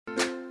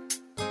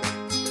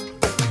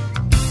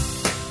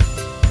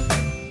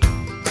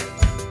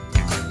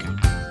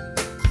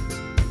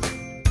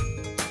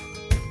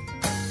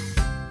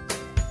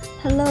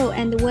Hello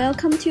and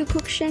welcome to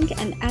Cruikshank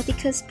and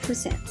Atticus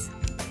Presents.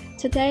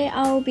 Today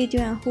I will be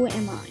doing Who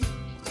Am I?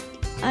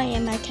 I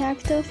am a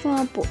character from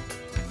a book.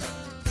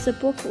 The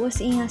book was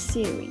in a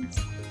series.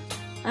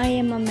 I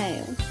am a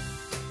male.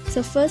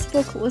 The first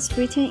book was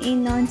written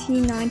in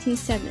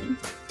 1997.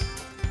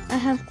 I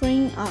have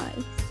green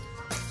eyes.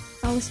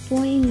 I was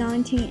born in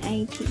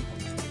 1980.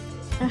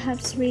 I have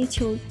 3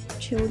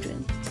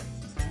 children.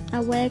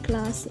 I wear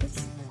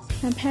glasses.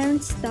 My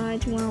parents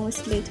died when I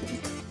was little.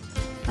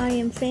 I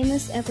am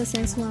famous ever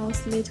since when I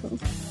was little.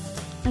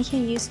 I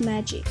can use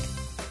magic.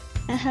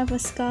 I have a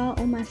scar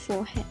on my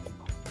forehead.